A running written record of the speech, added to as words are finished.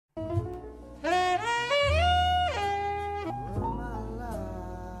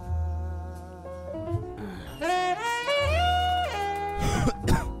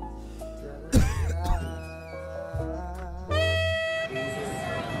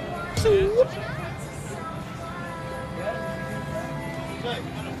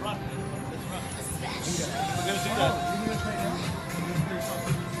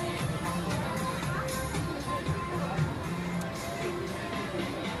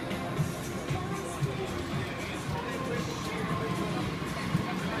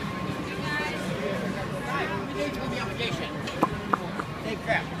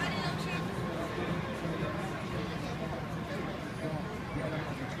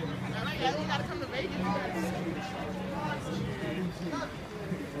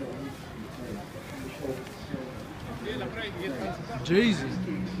Jesus.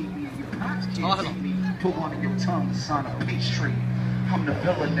 Put one in your tongue, son of Peachtree. I'm the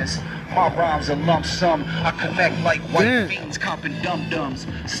villainous. My rhymes are lump sum. I connect like white fiends copping dum-dums.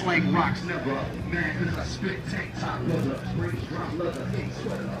 Slang rocks never. Man, cause I spit tank top leather. Range drop leather. Ain't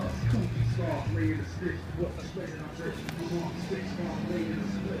sweater. Scarf, lay in the stick. What I sweat and I'm rich. Long stick, scarf, lay in the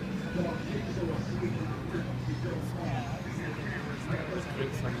split. Dog kick, so I sweep and I rip. You don't fall.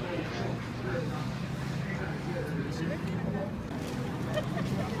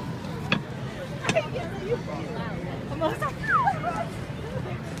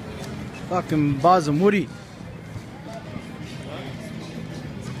 Fucking Buzz and Woody.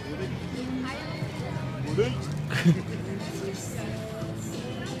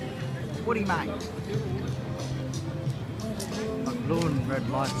 Woody, mate. Like blue and red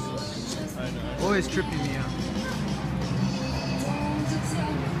lights. Always tripping me out.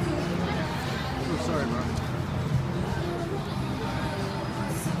 Oh, sorry, bro.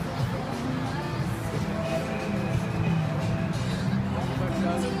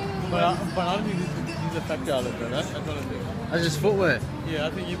 But I don't think these are factory outlets, though, right? That's what I think. That's just footwear. Yeah, I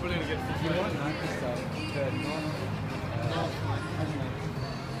think you're probably going to get 51. Is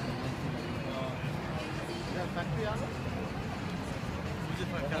that factory outlet? You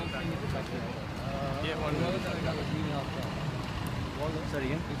just might count that. Yeah, one. Say it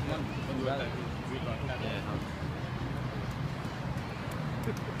again.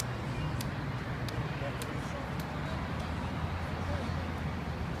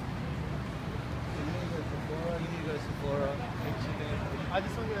 I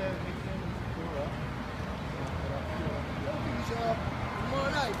just want to make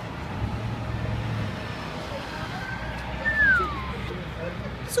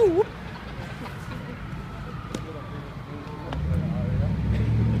So.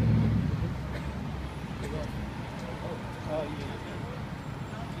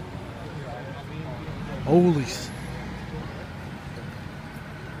 Holy.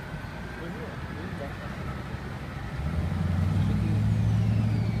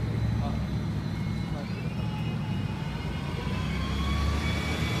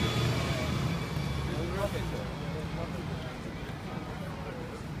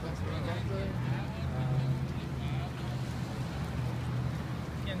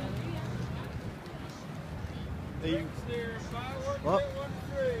 What?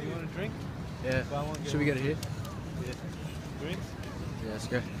 You want a drink? Yeah. Should we get it here? Yeah. Drinks? Yeah, let's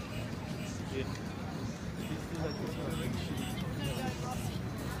go. Yeah.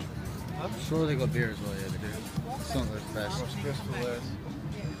 I'm sure they got beer as well, yeah they do. It's not the best.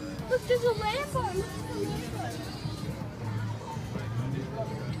 Look, there's a Lambo.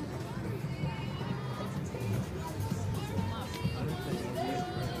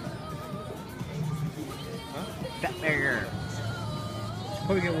 Fat burger.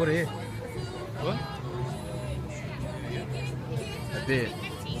 Probably get water here. What? A beer.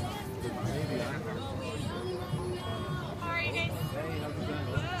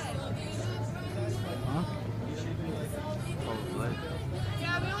 Huh? Probably.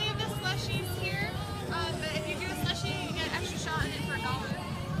 Yeah, we only have the slushies here. But if you do a slushie, you get an extra shot in it for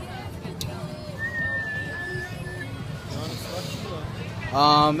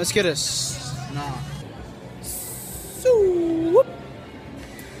 $1. Let's get us. Nah. So,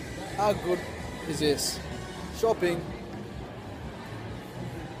 how good is this? Shopping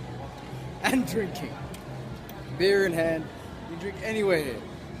and drinking. Beer in hand, you drink anywhere here.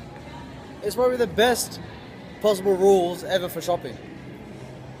 It's probably the best possible rules ever for shopping.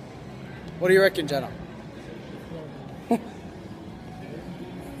 What do you reckon, Jenna?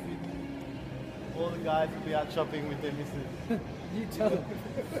 All the guys will be out shopping with their missus. You tell them.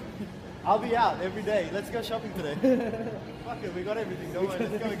 I'll be out every day. Let's go shopping today. Fuck it, we got everything. Don't worry,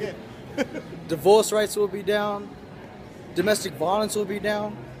 let's go again. Divorce rates will be down. Domestic violence will be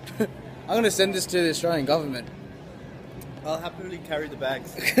down. I'm going to send this to the Australian government. I'll happily carry the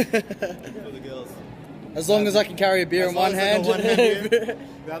bags for the girls. As long as I can carry a beer in one hand. The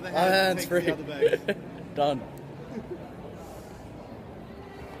other hand, hand's take free. the other bags. Done.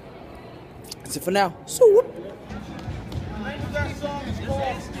 That's it for now. So. That song is called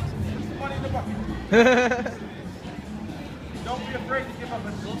Money in the Bucket. Don't be afraid to give up.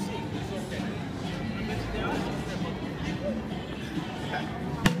 We'll see. It's okay.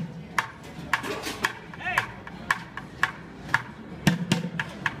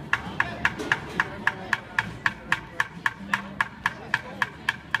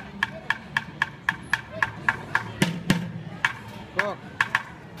 Fuck.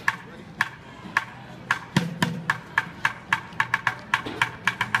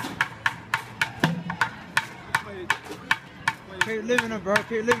 Keep living it, bro.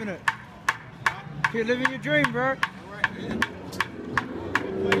 Keep living it. Keep living your dream, bro.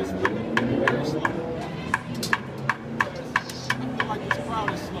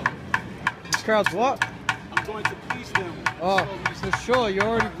 This crowd's what? I'm going to please them. Oh, for sure. You're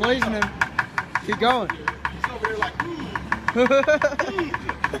already pleasing him. Keep going. He's over there like,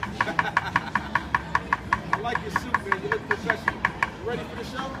 I like your suit, man. You look professional. You ready for the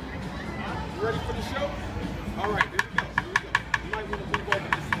show? You ready for the show? All right, here we go. Here we go. You might want to move over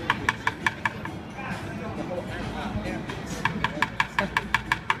this a little bit. The whole ambience. Here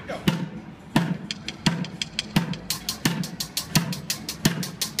we go.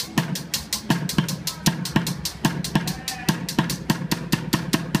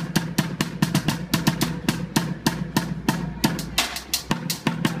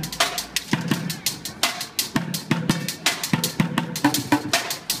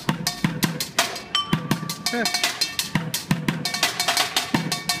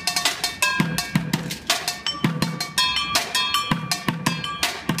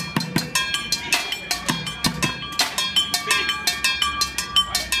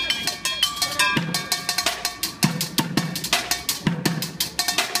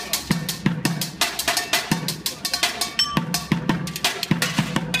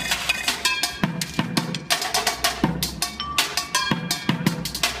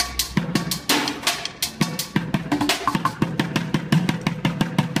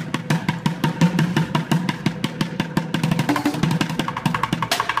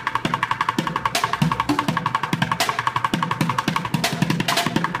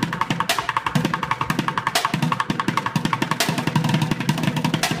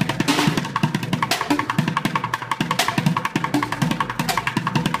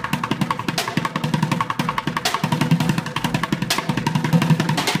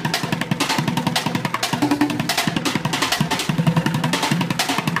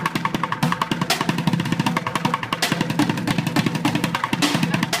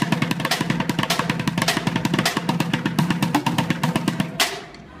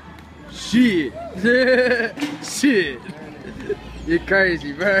 Shit. Shit. You're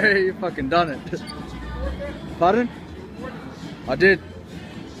crazy, bro. You fucking done it. Pardon? I did.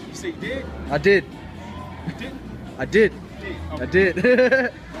 You say you did? I did. You did? I did. Okay. I did.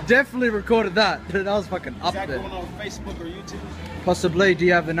 Definitely recorded that. That was fucking up Is that there. going on Facebook or YouTube? Possibly. Do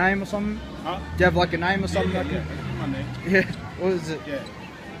you have a name or something? Huh? Do you have like a name or something? Yeah, like yeah. that? My name. Yeah. What is it? Yeah.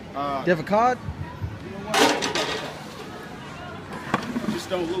 Do you have a card? You know what? Just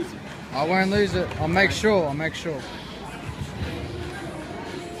don't lose it. I won't lose it. I'll make sure. I'll make sure.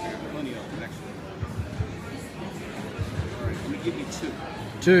 Plenty of it, actually. Let me give you two.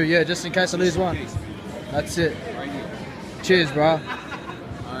 2, yeah, just in case I lose one. Case, That's it. right here. Cheers, bro.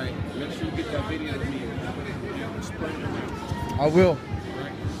 Alright, make sure you get that video of me. Spread it around. I will.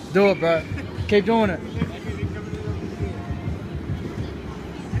 Do it, bro. Keep doing it.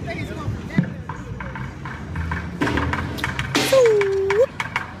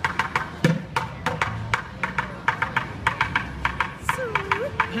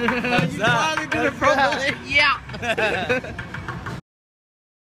 You finally did it properly. Yeah.